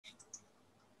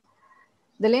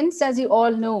The lens, as you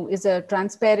all know, is a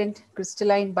transparent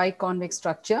crystalline biconvex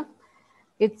structure.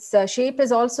 Its shape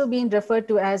has also been referred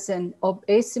to as an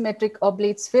asymmetric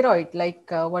oblate spheroid,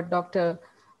 like what Dr.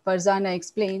 Farzana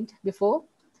explained before.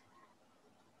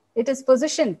 It is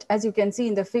positioned, as you can see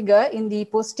in the figure, in the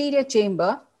posterior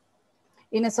chamber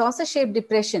in a saucer-shaped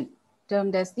depression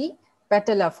termed as the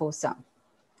patella fossa.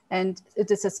 And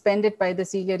it is suspended by the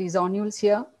ciliary zonules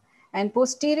here. And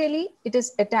posteriorly, it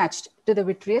is attached to the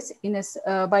vitreous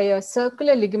by a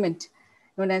circular ligament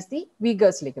known as the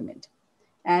Weger's ligament.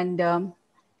 And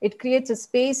it creates a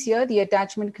space here. The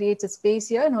attachment creates a space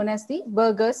here known as the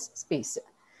Berger's space.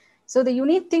 So the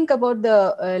unique thing about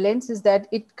the lens is that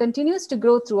it continues to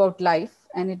grow throughout life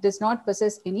and it does not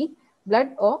possess any blood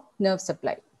or nerve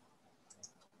supply.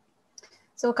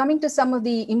 So coming to some of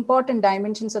the important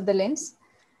dimensions of the lens.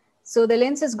 So the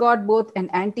lens has got both an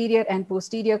anterior and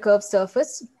posterior curved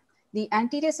surface. The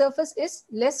anterior surface is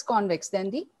less convex than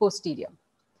the posterior.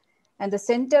 And the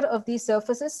center of these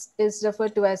surfaces is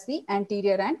referred to as the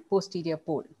anterior and posterior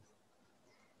pole.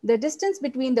 The distance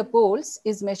between the poles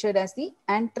is measured as the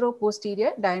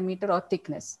anteroposterior diameter or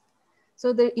thickness.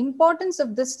 So the importance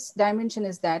of this dimension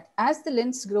is that as the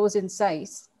lens grows in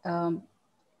size,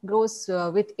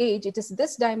 with age, it is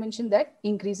this dimension that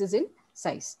increases in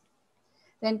size.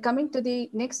 Then coming to the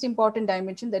next important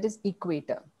dimension, that is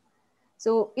equator.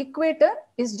 So equator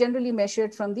is generally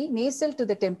measured from the nasal to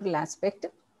the temporal aspect.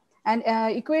 And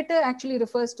equator actually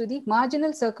refers to the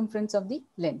marginal circumference of the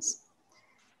lens.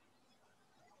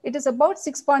 It is about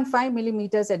 6.5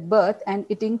 millimeters at birth, and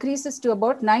it increases to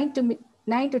about 9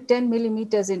 to 10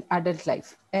 millimeters in adult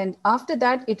life. And after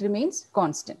that, it remains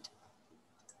constant.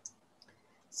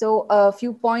 So a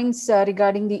few points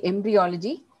regarding the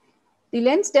embryology. The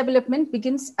lens development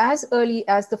begins as early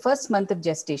as the first month of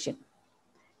gestation.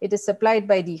 It is supplied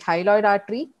by the hyaloid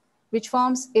artery, which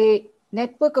forms a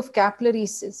network of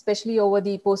capillaries, especially over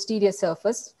the posterior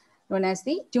surface, known as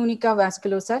the tunica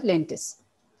vasculosa lentis.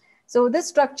 So this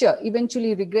structure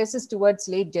eventually regresses towards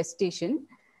late gestation,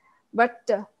 but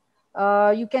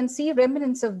you can see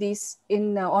remnants of these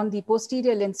on the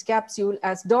posterior lens capsule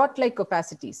as dot-like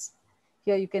opacities.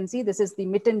 Here you can see this is the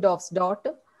Mittendorf's dot,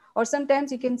 or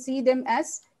sometimes you can see them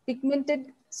as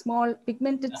pigmented small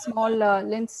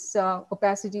lens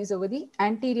opacities over the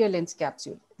anterior lens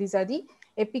capsule. These are the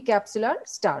epicapsular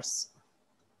stars.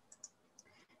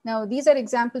 Now, these are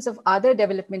examples of other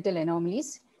developmental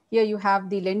anomalies. Here you have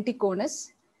the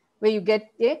lenticonus, where you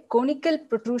get a conical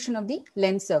protrusion of the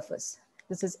lens surface.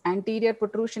 This is anterior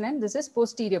protrusion and this is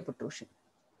posterior protrusion.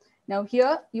 Now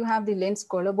here you have the lens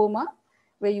coloboma,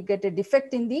 where you get a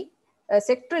defect in the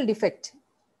sectoral defect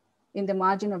in the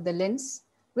margin of the lens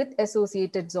with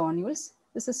associated zonules.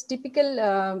 This is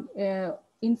typical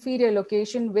inferior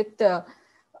location with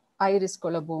iris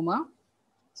coloboma.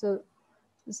 So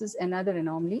this is another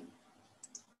anomaly.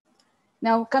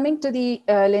 Now coming to the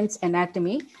lens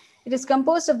anatomy, it is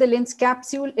composed of the lens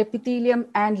capsule, epithelium,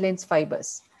 and lens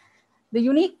fibers. The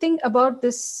unique thing about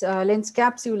this lens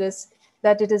capsule is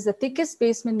that it is the thickest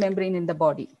basement membrane in the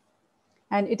body.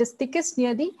 And it is thickest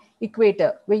near the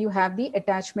equator, where you have the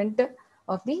attachment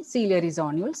of the ciliary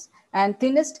zonules, and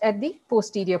thinnest at the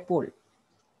posterior pole.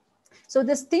 So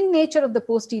this thin nature of the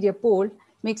posterior pole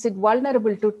makes it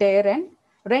vulnerable to tear and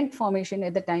rent formation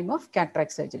at the time of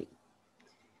cataract surgery.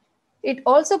 It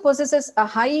also possesses a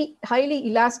highly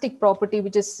elastic property,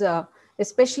 which is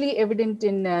especially evident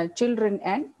in children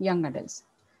and young adults.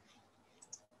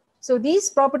 So these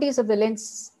properties of the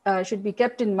lens should be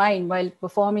kept in mind while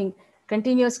performing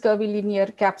continuous curvilinear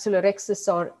capsular excess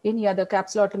or any other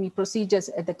capsulotomy procedures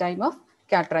at the time of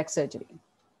cataract surgery.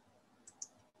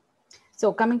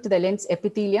 So coming to the lens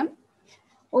epithelium,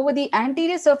 over the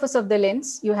anterior surface of the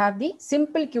lens, you have the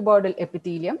simple cuboidal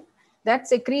epithelium that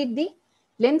secrete the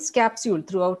lens capsule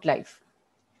throughout life.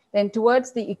 Then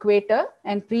towards the equator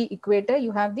and pre-equator,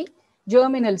 you have the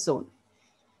germinal zone.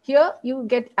 Here you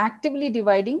get actively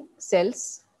dividing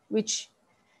cells, which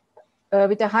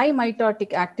with a high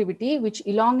mitotic activity, which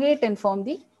elongate and form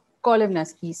the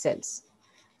columnus E cells.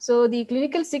 So the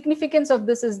clinical significance of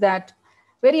this is that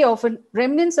very often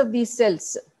remnants of these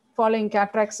cells following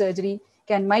cataract surgery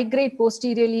can migrate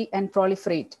posteriorly and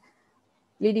proliferate,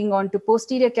 leading on to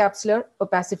posterior capsular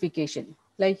opacification.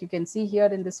 Like you can see here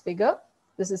in this figure,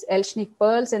 this is Elschnig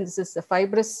pearls and this is the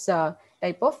fibrous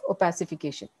type of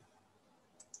opacification.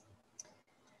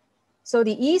 So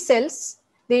the E cells,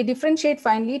 they differentiate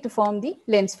finally to form the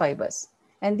lens fibers.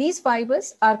 And these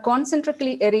fibers are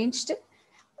concentrically arranged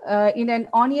in an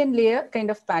onion layer kind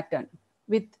of pattern,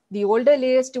 with the older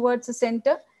layers towards the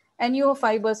center and newer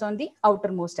fibers on the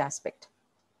outermost aspect.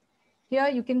 here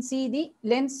you can see the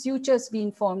lens sutures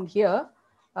being formed here,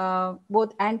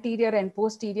 both anterior and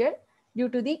posterior, due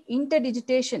to the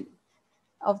interdigitation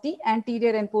of the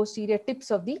anterior and posterior tips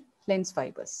of the lens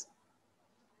fibers.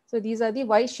 So these are the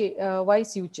Y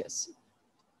sutures.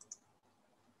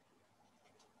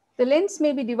 The lens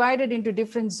may be divided into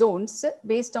different zones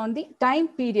based on the time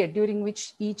period during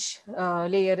which each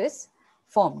layer is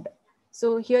formed.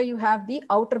 So here you have the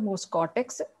outermost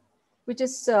cortex, which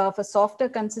is of a softer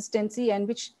consistency and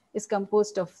which is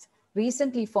composed of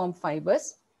recently formed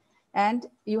fibers. And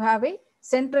you have a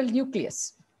central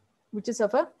nucleus, which is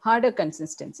of a harder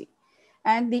consistency.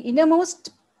 And the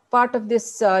innermost part of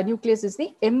this nucleus is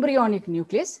the embryonic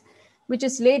nucleus, which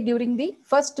is laid during the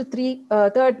first to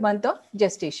third month of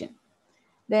gestation.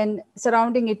 Then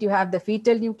surrounding it, you have the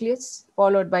fetal nucleus,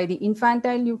 followed by the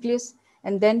infantile nucleus,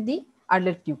 and then the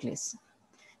adult nucleus.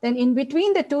 Then in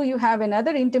between the two, you have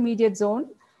another intermediate zone,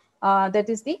 that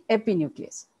is the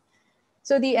epinucleus.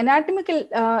 So the anatomical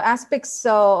aspects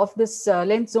of this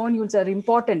lens zonules are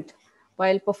important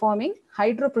while performing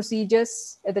hydro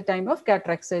procedures at the time of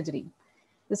cataract surgery.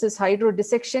 This is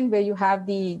hydrodissection, where you have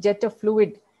the jet of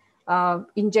fluid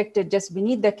injected just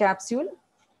beneath the capsule,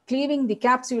 cleaving the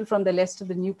capsule from the rest of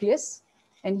the nucleus.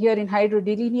 And here in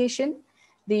hydrodelineation,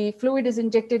 the fluid is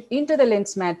injected into the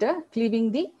lens matter,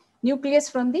 cleaving the nucleus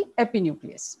from the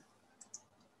epinucleus.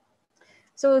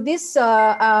 So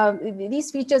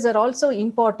these features are also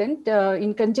important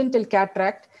in congenital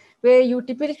cataract, where you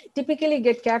typically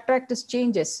get cataractous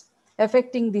changes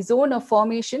affecting the zone of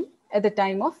formation at the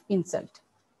time of insult.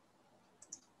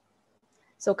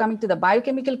 So coming to the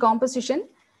biochemical composition,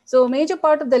 so a major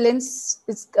part of the lens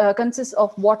consists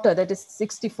of water, that is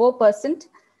 64%,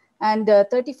 and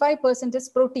 35% is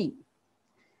protein.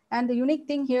 And the unique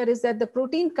thing here is that the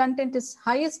protein content is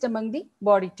highest among the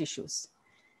body tissues.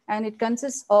 And it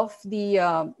consists of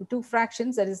the two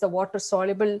fractions, that is the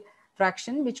water-soluble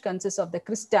fraction, which consists of the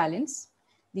crystallins,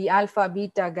 the alpha,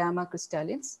 beta, gamma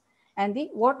crystallins, and the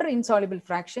water-insoluble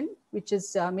fraction, which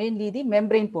is mainly the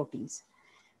membrane proteins.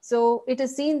 So it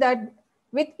is seen that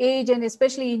with age, and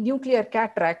especially in nuclear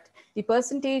cataract, the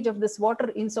percentage of this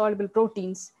water-insoluble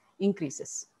proteins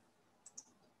increases.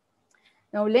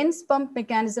 Now, lens pump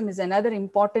mechanism is another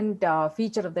important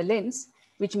feature of the lens,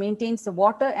 which maintains the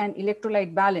water and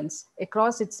electrolyte balance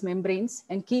across its membranes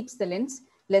and keeps the lens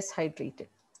less hydrated.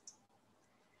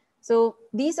 So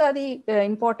these are the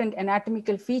important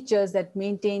anatomical features that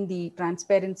maintain the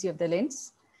transparency of the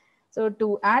lens. So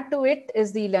to add to it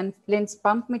is the lens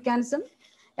pump mechanism,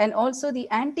 and also the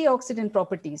antioxidant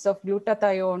properties of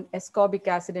glutathione, ascorbic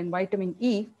acid, and vitamin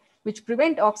E, which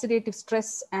prevent oxidative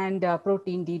stress and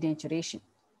protein denaturation.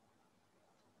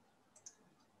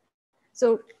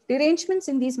 So derangements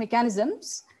in these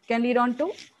mechanisms can lead on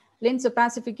to lens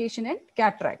opacification and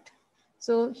cataract.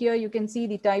 So here you can see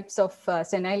the types of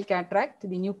senile cataract,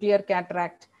 the nuclear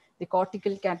cataract, the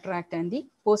cortical cataract, and the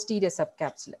posterior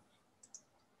subcapsular.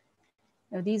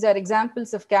 Now, these are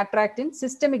examples of cataract in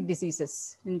systemic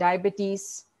diseases, in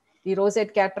diabetes, the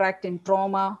rosette cataract in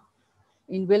trauma,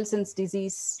 in Wilson's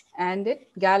disease, and in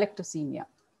galactosemia.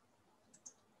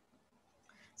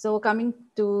 So coming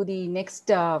to the next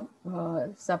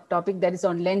subtopic, that is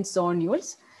on lens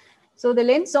zonules. So the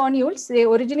lens zonules, they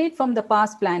originate from the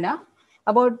pars plana,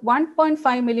 about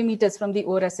 1.5 millimeters from the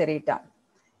ora serrata.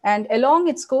 And along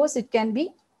its course, it can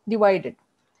be divided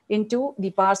into the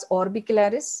pars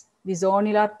orbicularis, the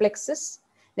zonular plexus.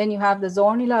 Then you have the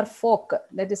zonular fork,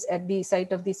 that is at the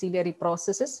site of the ciliary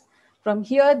processes. From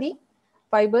here, the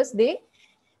fibers, they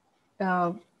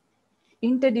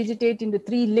interdigitate into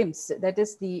three limbs, that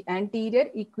is the anterior,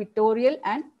 equatorial,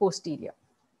 and posterior.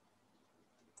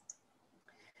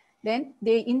 Then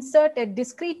they insert at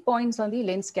discrete points on the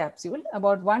lens capsule,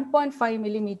 about 1.5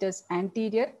 millimeters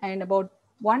anterior and about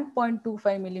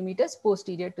 1.25 millimeters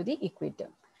posterior to the equator.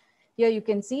 Here you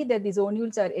can see that the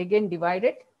zonules are again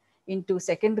divided into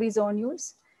secondary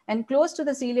zonules, and close to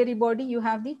the ciliary body, you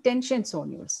have the tension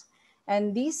zonules.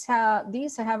 And these have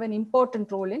an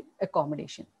important role in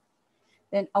accommodation.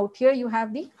 Then out here you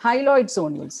have the hyaloid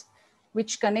zonules,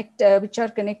 which are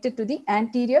connected to the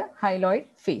anterior hyaloid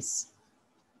face.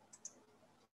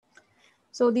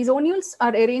 So these zonules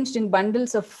are arranged in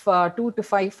bundles of 2 to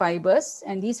 5 fibers,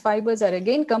 and these fibers are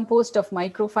again composed of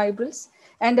microfibrils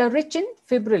and are rich in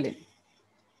fibrillin.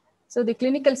 So the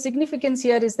clinical significance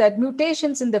here is that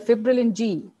mutations in the fibrillin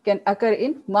gene can occur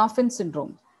in Marfan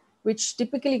syndrome, which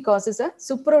typically causes a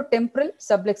supratemporal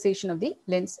subluxation of the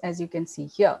lens, as you can see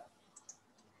here.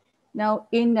 Now,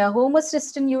 in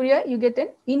homocystinuria, you get an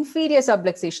inferior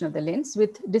subluxation of the lens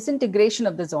with disintegration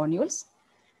of the zonules.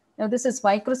 Now this is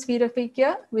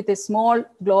microspherophakia with a small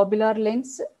globular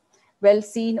lens, well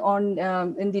seen on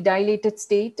in the dilated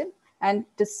state, and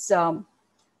this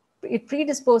it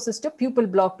predisposes to pupil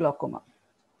block glaucoma.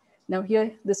 Now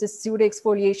here, this is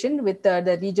pseudoexfoliation with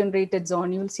the regenerated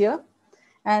zonules here.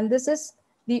 And this is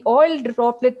the oil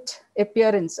droplet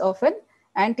appearance of an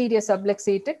anterior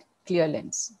subluxated clear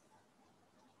lens.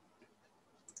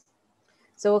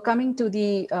 So coming to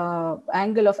the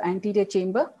angle of anterior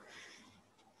chamber.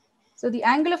 So the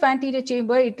angle of anterior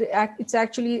chamber, it's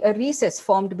actually a recess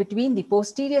formed between the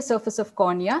posterior surface of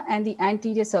cornea and the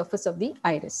anterior surface of the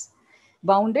iris,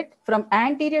 bounded from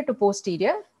anterior to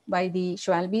posterior by the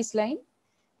Schwalbe's line,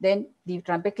 then the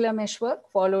trabecular meshwork,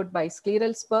 followed by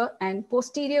scleral spur, and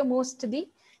posterior most the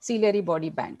ciliary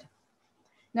body band.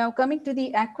 Now coming to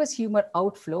the aqueous humor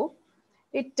outflow,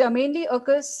 it mainly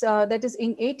occurs, that is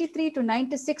in 83 to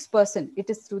 96%,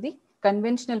 it is through the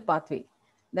conventional pathway.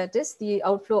 That is, the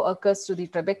outflow occurs through the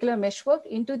trabecular meshwork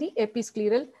into the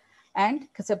episcleral and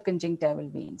subconjunctival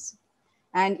veins.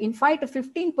 And in 5 to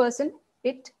 15%,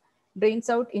 it drains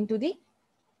out into the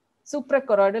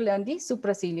suprachoroidal and the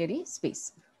supraciliary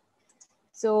space.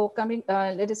 So coming,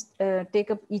 let us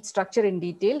take up each structure in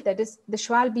detail. That is the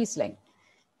Schwalbe's line.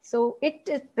 So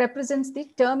it represents the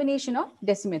termination of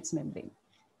Descemet's membrane.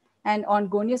 And on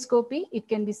gonioscopy, it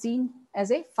can be seen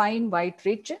as a fine white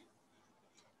ridge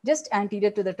just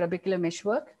anterior to the trabecular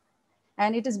meshwork.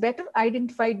 And it is better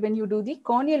identified when you do the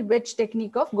corneal wedge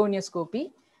technique of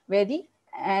gonioscopy, where the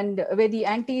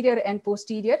anterior and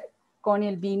posterior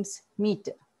corneal beams meet.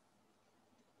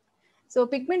 So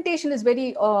pigmentation is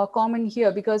very common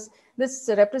here because this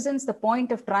represents the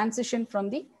point of transition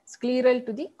from the scleral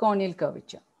to the corneal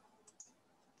curvature.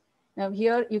 Now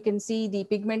here you can see the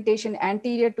pigmentation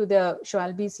anterior to the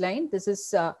Schwalbe's line. This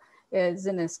is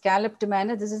in a scalloped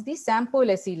manner. This is the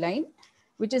Sampo-Lesy line,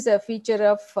 which is a feature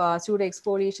of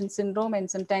pseudoexfoliation syndrome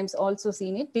and sometimes also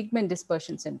seen in pigment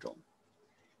dispersion syndrome.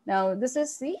 Now this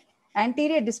is the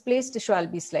anterior displaced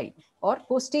Schwalbe's line or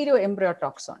posterior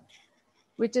embryotoxon,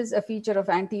 which is a feature of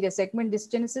anterior segment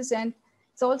dysgenesis, and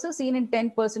it's also seen in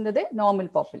 10% of the normal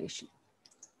population.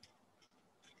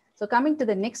 So coming to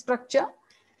the next structure,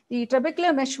 the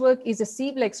trabecular meshwork is a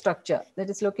sieve-like structure that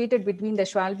is located between the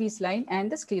Schwalbe's line and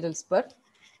the scleral spur.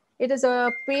 It is a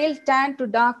pale tan to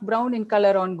dark brown in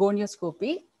color on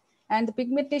gonioscopy, and the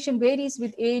pigmentation varies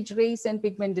with age, race, and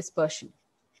pigment dispersion.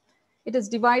 It is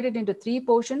divided into 3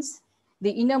 portions.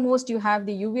 The innermost, you have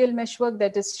the uveal meshwork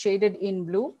that is shaded in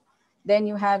blue. Then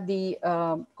you have the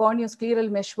corneoscleral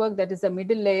meshwork, that is the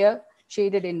middle layer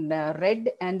shaded in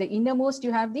red. And the innermost,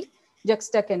 you have the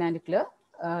juxtacanaliclar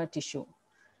tissue.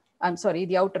 I'm sorry,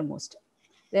 the outermost.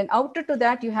 Then outer to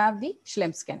that, you have the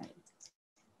Schlemm's canal.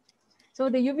 So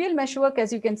the uveal meshwork,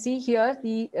 as you can see here,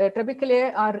 the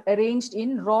trabeculae are arranged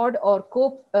in rod or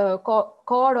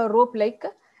cord or rope-like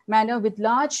manner with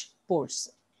large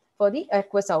pores for the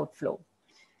aqueous outflow.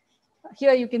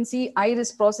 Here you can see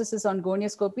iris processes on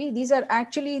gonioscopy. These are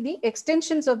actually the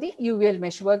extensions of the uveal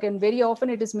meshwork, and very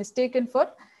often it is mistaken for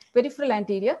peripheral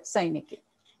anterior synecdoche.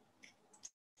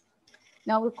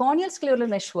 Now, the corneal scleral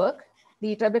meshwork,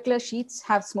 the trabecular sheaths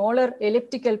have smaller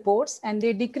elliptical pores and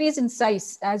they decrease in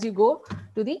size as you go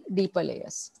to the deeper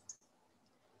layers.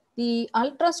 The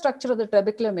ultrastructure of the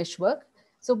trabecular meshwork,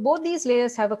 so both these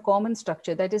layers have a common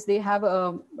structure. That is, they have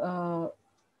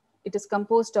it is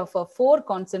composed of 4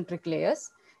 concentric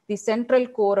layers. The central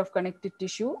core of connective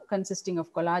tissue consisting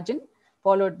of collagen,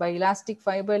 followed by elastic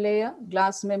fiber layer,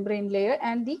 glass membrane layer,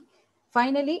 and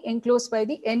finally enclosed by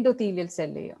the endothelial cell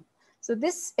layer. So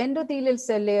this endothelial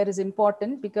cell layer is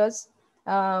important because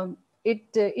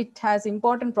it has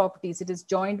important properties. It is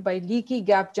joined by leaky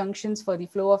gap junctions for the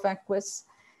flow of aqueous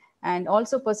and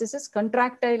also possesses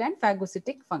contractile and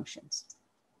phagocytic functions.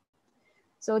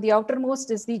 So the outermost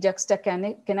is the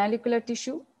juxtacanalicular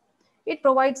tissue. It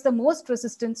provides the most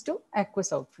resistance to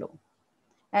aqueous outflow.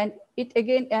 And it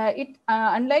again,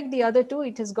 unlike the other two,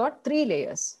 it has got 3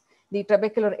 layers. The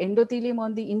trabecular endothelium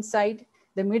on the inside,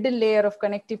 the middle layer of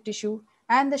connective tissue,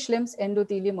 and the Schlemm's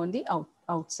endothelium on the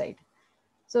outside.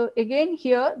 So again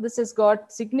here, this has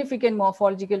got significant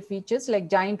morphological features like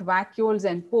giant vacuoles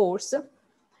and pores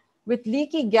with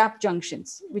leaky gap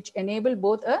junctions, which enable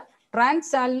both a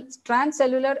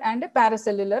transcellular and a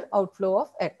paracellular outflow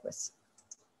of aqueous.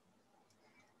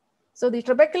 So the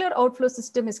trabecular outflow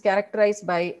system is characterized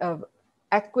by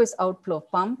aqueous outflow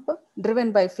pump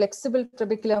driven by flexible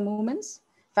trabecular movements,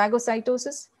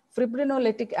 phagocytosis,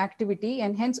 fibrinolytic activity,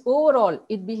 and hence overall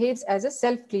it behaves as a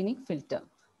self-cleaning filter.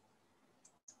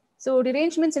 So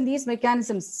derangements in these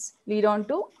mechanisms lead on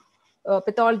to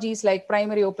pathologies like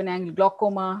primary open angle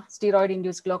glaucoma,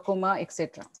 steroid-induced glaucoma,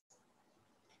 etc.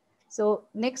 So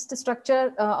next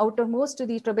structure outermost to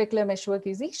the trabecular meshwork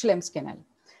is the Schlemm's canal.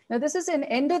 Now this is an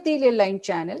endothelial line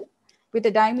channel with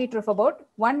a diameter of about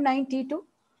 190 to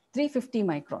 350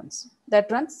 microns that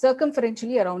runs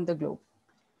circumferentially around the globe.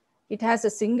 It has a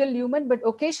single lumen, but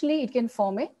occasionally it can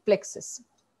form a plexus.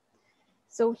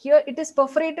 So here it is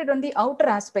perforated on the outer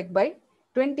aspect by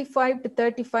 25 to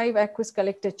 35 aqueous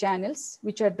collector channels,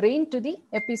 which are drained to the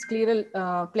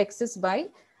episcleral plexus by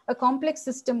a complex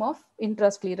system of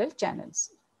intrascleral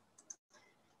channels.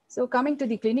 So coming to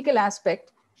the clinical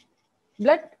aspect,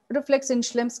 blood reflex in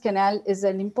Schlemm's canal is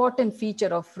an important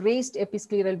feature of raised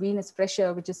episcleral venous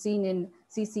pressure, which is seen in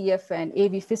CCF and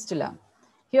AV fistula.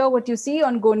 Here, what you see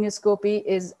on gonioscopy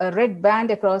is a red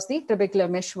band across the trabecular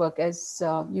meshwork, as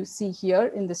you see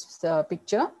here in this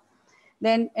picture.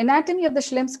 Then anatomy of the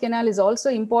Schlemm's canal is also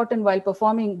important while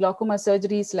performing glaucoma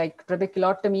surgeries like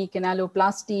trabeculotomy,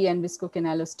 canaloplasty, and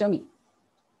viscocanalostomy.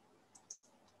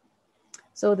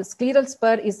 So the scleral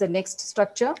spur is the next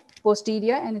structure,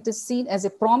 posterior, and it is seen as a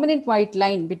prominent white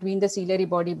line between the ciliary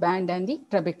body band and the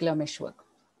trabecular meshwork.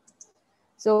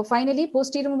 So finally,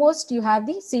 posteriormost, you have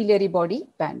the ciliary body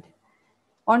band.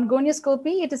 On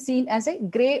gonioscopy, it is seen as a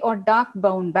gray or dark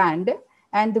brown band,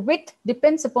 and the width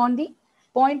depends upon the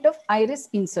point of iris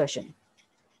insertion.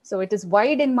 So it is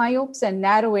wide in myopes and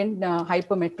narrow in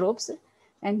hypermetropes.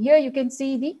 And here you can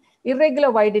see the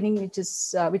irregular widening,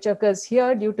 which occurs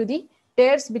here due to the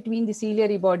tears between the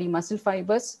ciliary body muscle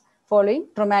fibers following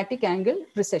traumatic angle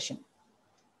recession.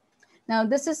 Now,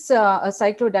 this is a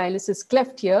cyclodialysis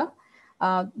cleft here.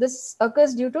 This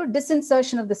occurs due to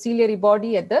disinsertion of the ciliary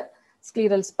body at the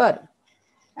scleral spur.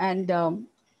 And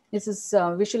this is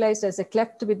visualized as a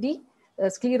cleft with the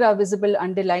sclera visible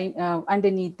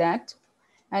underneath that.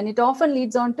 And it often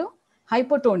leads on to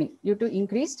hypotony due to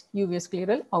increased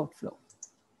uveoscleral outflow.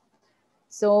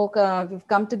 So we've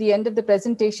come to the end of the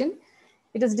presentation.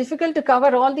 It is difficult to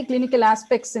cover all the clinical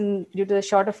aspects due to the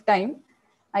short of time.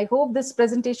 I hope this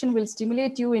presentation will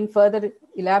stimulate you in further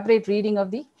elaborate reading of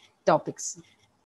the topics.